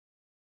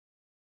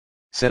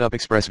Set up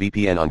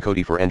ExpressVPN on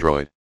Kodi for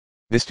Android.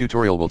 This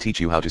tutorial will teach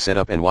you how to set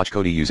up and watch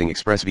Kodi using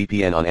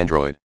ExpressVPN on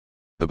Android.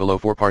 The below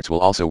 4 parts will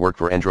also work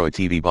for Android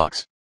TV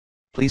box.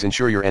 Please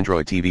ensure your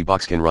Android TV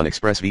box can run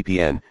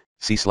ExpressVPN.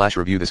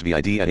 See/review this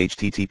vid at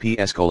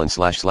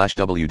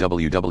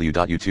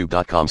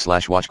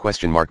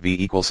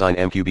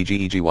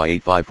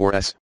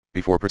https://www.youtube.com/watch?v=mqbgegyy854s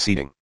before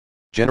proceeding.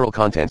 General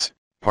contents.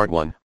 Part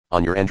 1.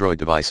 On your Android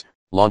device,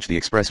 launch the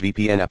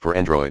ExpressVPN app for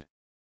Android.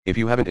 If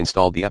you haven't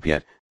installed the app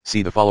yet,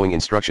 see the following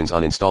instructions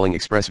on installing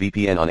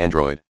ExpressVPN on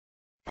Android.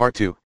 Part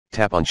 2.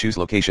 Tap on Choose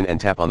Location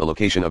and tap on the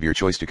location of your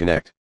choice to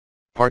connect.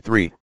 Part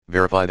 3.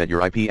 Verify that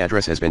your IP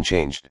address has been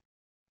changed.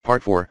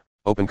 Part 4.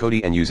 Open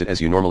Kodi and use it as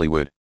you normally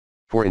would.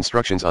 For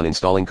instructions on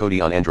installing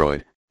Kodi on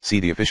Android, see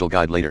the official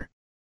guide later.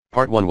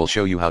 Part 1 will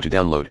show you how to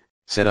download,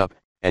 set up,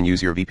 and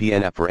use your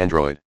VPN app for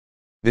Android.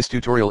 This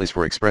tutorial is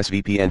for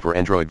ExpressVPN for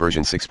Android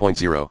version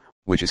 6.0,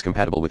 which is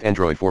compatible with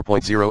Android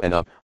 4.0 and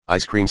up,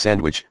 Ice Cream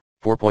Sandwich,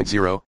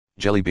 4.0,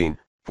 Jelly Bean,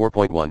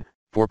 4.1,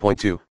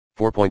 4.2,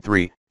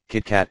 4.3,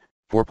 Kit Kat,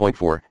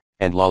 4.4,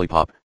 and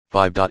Lollipop,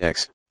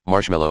 5.x,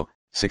 Marshmallow,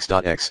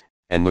 6.x,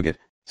 and Nougat,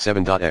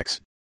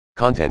 7.x.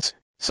 Contents.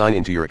 Sign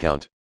into your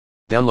account.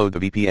 Download the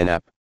VPN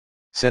app.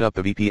 Set up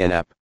the VPN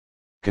app.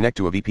 Connect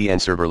to a VPN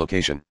server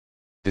location.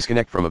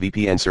 Disconnect from a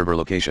VPN server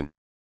location.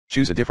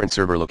 Choose a different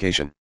server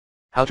location.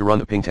 How to run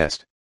the ping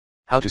test.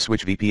 How to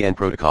switch VPN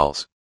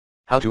protocols.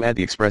 How to add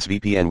the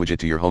ExpressVPN widget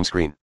to your home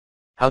screen.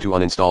 How to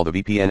uninstall the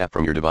VPN app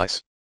from your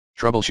device.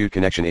 Troubleshoot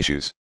connection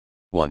issues.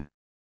 1.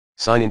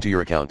 Sign into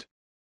your account.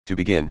 To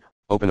begin,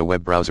 open a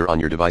web browser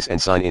on your device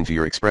and sign into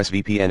your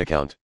ExpressVPN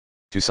account.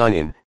 To sign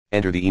in,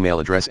 enter the email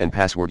address and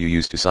password you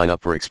used to sign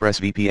up for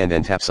ExpressVPN,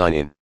 then tap Sign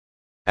In.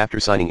 After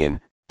signing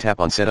in, tap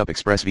on Set up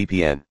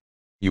ExpressVPN.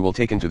 You will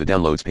taken to the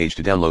Downloads page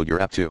to download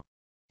your app to.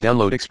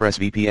 Download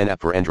ExpressVPN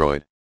app for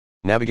Android.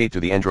 Navigate to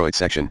the Android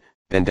section,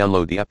 then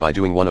download the app by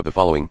doing one of the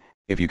following.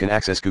 If you can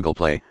access Google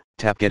Play,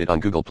 tap Get it on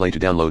Google Play to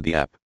download the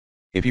app.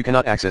 If you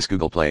cannot access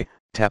Google Play,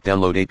 tap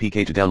Download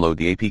APK to download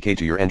the APK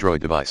to your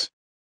Android device.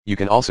 You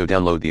can also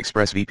download the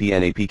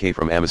ExpressVPN APK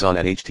from Amazon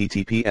at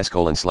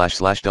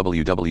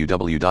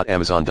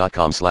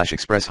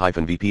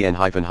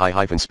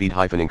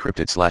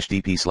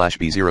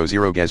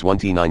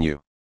https://www.amazon.com/express-vpn-high-speed-encrypted/dp/b00ges1t9u.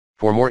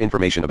 For more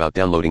information about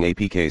downloading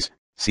APKs,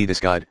 see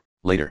this guide,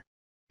 later.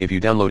 If you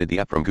downloaded the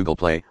app from Google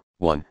Play,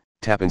 1.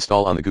 Tap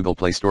Install on the Google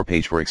Play Store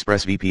page for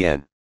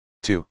ExpressVPN.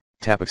 2.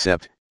 Tap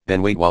Accept,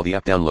 then wait while the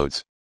app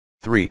downloads.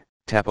 3.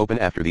 Tap Open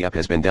after the app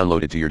has been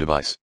downloaded to your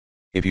device.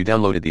 If you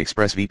downloaded the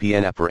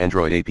ExpressVPN app for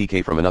Android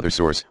APK from another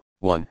source,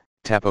 1.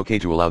 Tap OK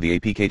to allow the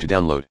APK to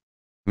download.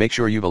 Make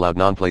sure you've allowed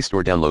non-Play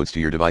Store downloads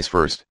to your device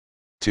first.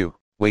 2.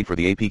 Wait for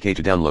the APK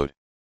to download.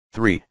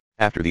 3.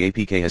 After the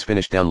APK has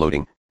finished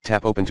downloading,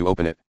 tap Open to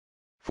open it.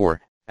 4.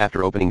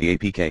 After opening the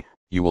APK,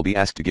 you will be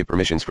asked to give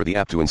permissions for the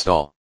app to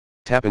install.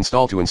 Tap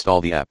Install to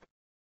install the app.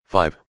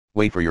 5.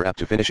 Wait for your app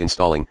to finish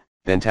installing,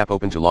 then tap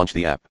Open to launch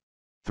the app.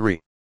 3.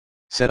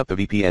 Set up the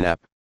VPN app.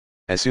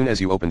 As soon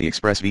as you open the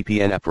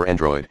ExpressVPN app for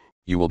Android,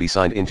 you will be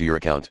signed into your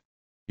account.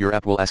 Your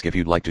app will ask if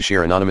you'd like to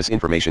share anonymous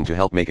information to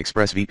help make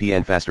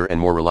ExpressVPN faster and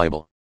more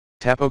reliable.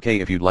 Tap OK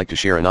if you'd like to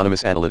share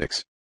anonymous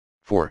analytics.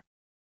 4.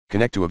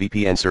 Connect to a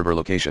VPN server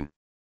location.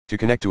 To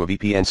connect to a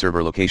VPN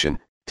server location,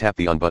 tap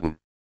the On button.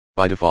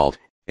 By default,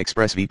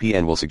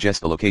 ExpressVPN will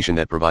suggest the location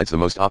that provides the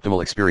most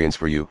optimal experience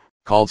for you,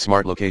 called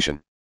Smart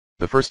Location.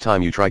 The first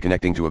time you try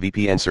connecting to a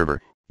VPN server,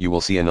 you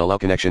will see an Allow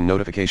Connection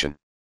notification.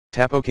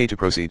 Tap OK to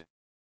proceed.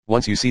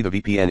 Once you see the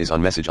VPN is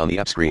on message on the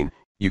app screen,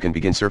 you can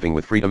begin surfing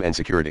with freedom and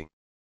security.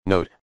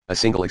 Note, a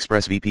single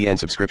ExpressVPN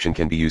subscription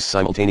can be used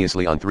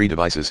simultaneously on 3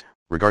 devices,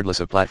 regardless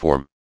of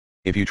platform.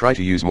 If you try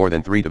to use more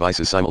than 3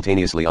 devices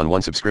simultaneously on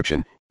one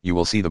subscription, you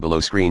will see the below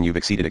screen you've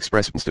exceeded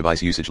ExpressVPN's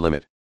device usage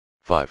limit.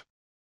 5.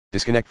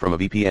 Disconnect from a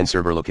VPN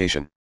server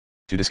location.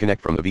 To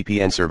disconnect from the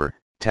VPN server,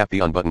 tap the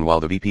On button while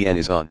the VPN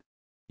is on.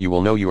 You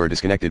will know you are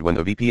disconnected when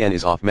the VPN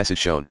is off message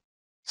shown.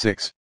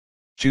 6.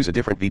 Choose a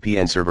different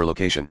VPN server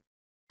location.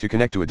 To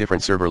connect to a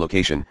different server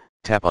location,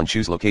 tap on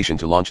Choose Location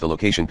to launch the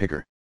location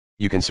picker.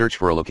 You can search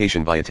for a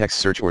location via text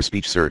search or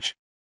speech search.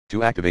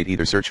 To activate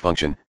either search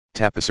function,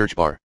 tap the search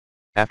bar.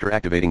 After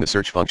activating the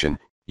search function,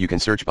 you can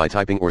search by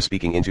typing or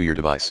speaking into your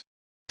device.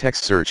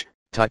 Text search,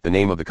 type the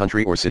name of the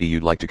country or city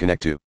you'd like to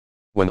connect to.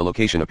 When the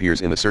location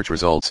appears in the search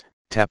results,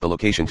 tap the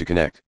location to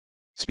connect.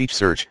 Speech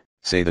search,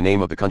 say the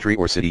name of the country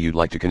or city you'd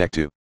like to connect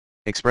to.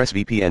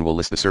 ExpressVPN will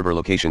list the server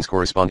locations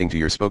corresponding to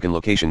your spoken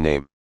location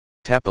name.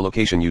 Tap the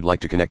location you'd like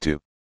to connect to.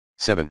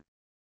 7.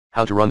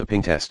 How to run the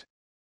ping test.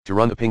 To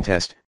run the ping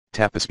test,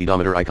 tap the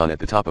speedometer icon at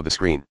the top of the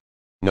screen.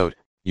 Note,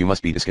 you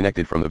must be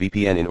disconnected from the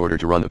VPN in order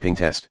to run the ping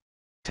test.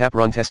 Tap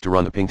Run Test to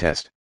run the ping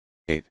test.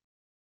 8.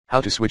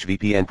 How to switch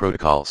VPN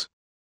protocols.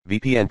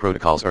 VPN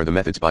protocols are the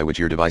methods by which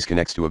your device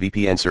connects to a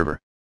VPN server.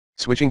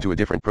 Switching to a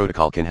different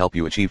protocol can help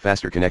you achieve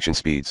faster connection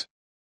speeds.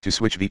 To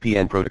switch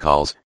VPN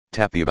protocols,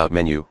 tap the About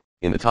menu,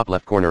 in the top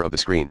left corner of the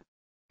screen.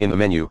 In the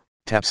menu,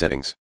 tap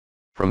Settings.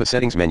 From the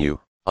Settings menu,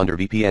 under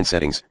VPN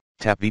Settings,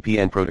 tap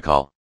VPN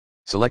Protocol.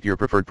 Select your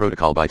preferred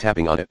protocol by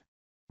tapping on it.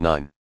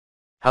 9.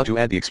 How to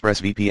add the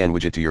ExpressVPN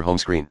widget to your home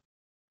screen.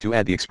 To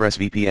add the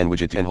ExpressVPN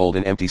widget and hold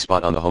an empty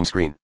spot on the home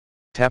screen.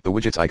 Tap the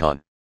widget's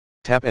icon.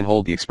 Tap and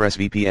hold the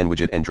ExpressVPN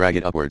widget and drag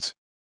it upwards.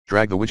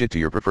 Drag the widget to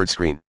your preferred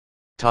screen.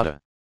 Ta-da!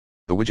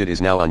 The widget is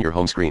now on your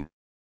home screen.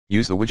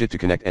 Use the widget to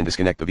connect and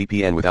disconnect the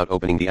VPN without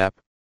opening the app.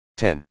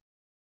 10.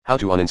 How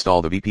to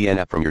uninstall the VPN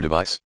app from your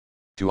device.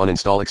 To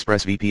uninstall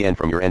ExpressVPN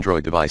from your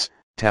Android device,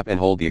 tap and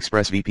hold the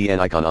ExpressVPN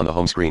icon on the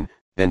home screen,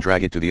 then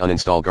drag it to the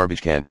uninstall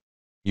garbage can.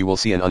 You will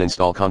see an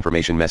uninstall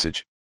confirmation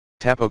message.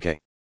 Tap OK.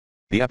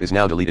 The app is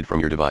now deleted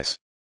from your device.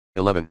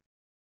 11.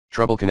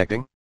 Trouble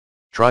connecting?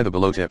 Try the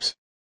below tips.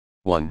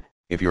 1.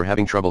 If you're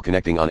having trouble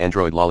connecting on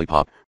Android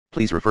Lollipop,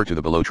 please refer to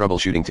the below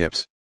troubleshooting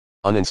tips.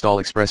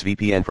 Uninstall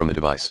ExpressVPN from the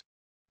device.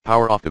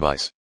 Power off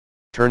device.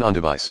 Turn on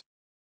device.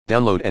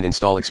 Download and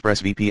install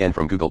ExpressVPN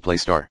from Google Play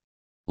Store.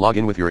 Log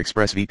in with your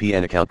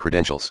ExpressVPN account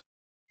credentials.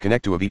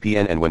 Connect to a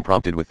VPN and when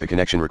prompted with the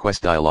connection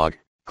request dialog,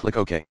 click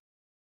OK.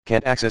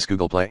 Can't access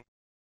Google Play?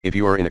 If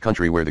you are in a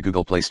country where the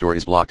Google Play Store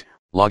is blocked,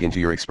 log into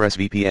your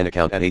ExpressVPN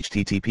account at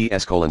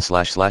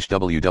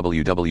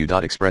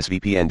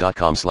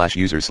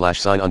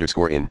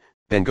https://www.expressvpn.com/user/sign_in,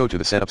 then go to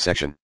the setup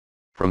section.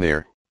 From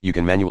there, you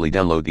can manually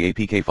download the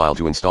APK file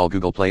to install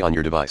Google Play on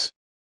your device.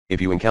 If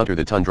you encounter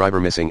the TUN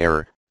driver missing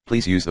error,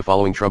 please use the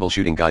following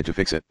troubleshooting guide to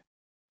fix it.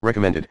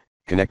 Recommended: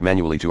 connect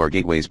manually to our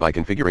gateways by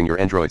configuring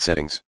your Android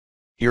settings.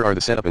 Here are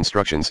the setup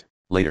instructions,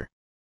 later.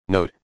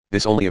 Note,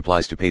 this only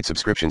applies to paid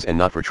subscriptions and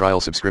not for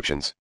trial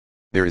subscriptions.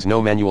 There is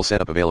no manual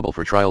setup available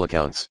for trial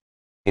accounts.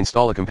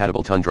 Install a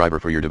compatible TUN driver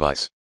for your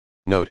device.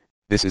 Note,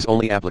 this is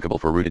only applicable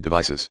for rooted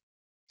devices.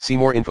 See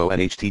more info at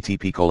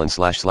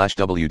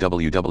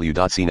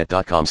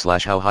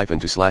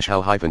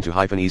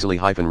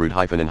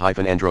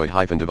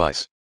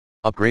http://www.cnet.com/how-to/how-to-easily-root-and-android-device.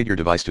 Upgrade your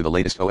device to the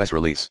latest OS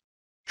release.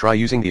 Try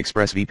using the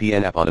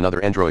ExpressVPN app on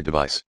another Android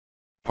device.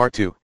 Part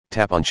 2,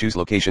 tap on Choose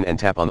Location and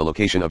tap on the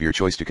location of your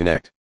choice to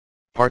connect.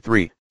 Part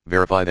 3,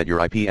 verify that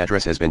your IP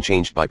address has been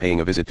changed by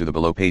paying a visit to the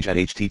below page at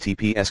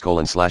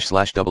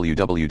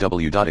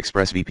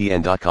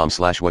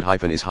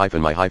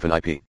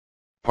https://www.expressvpn.com/what-is-my-ip.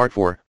 Part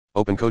 4,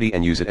 open Kodi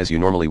and use it as you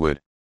normally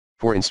would.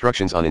 For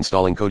instructions on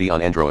installing Kodi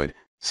on Android,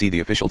 see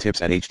the official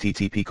tips at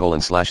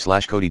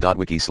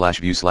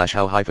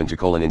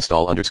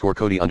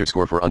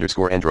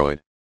http://kodi.wiki/view/how-to-install_Kodi_for_Android.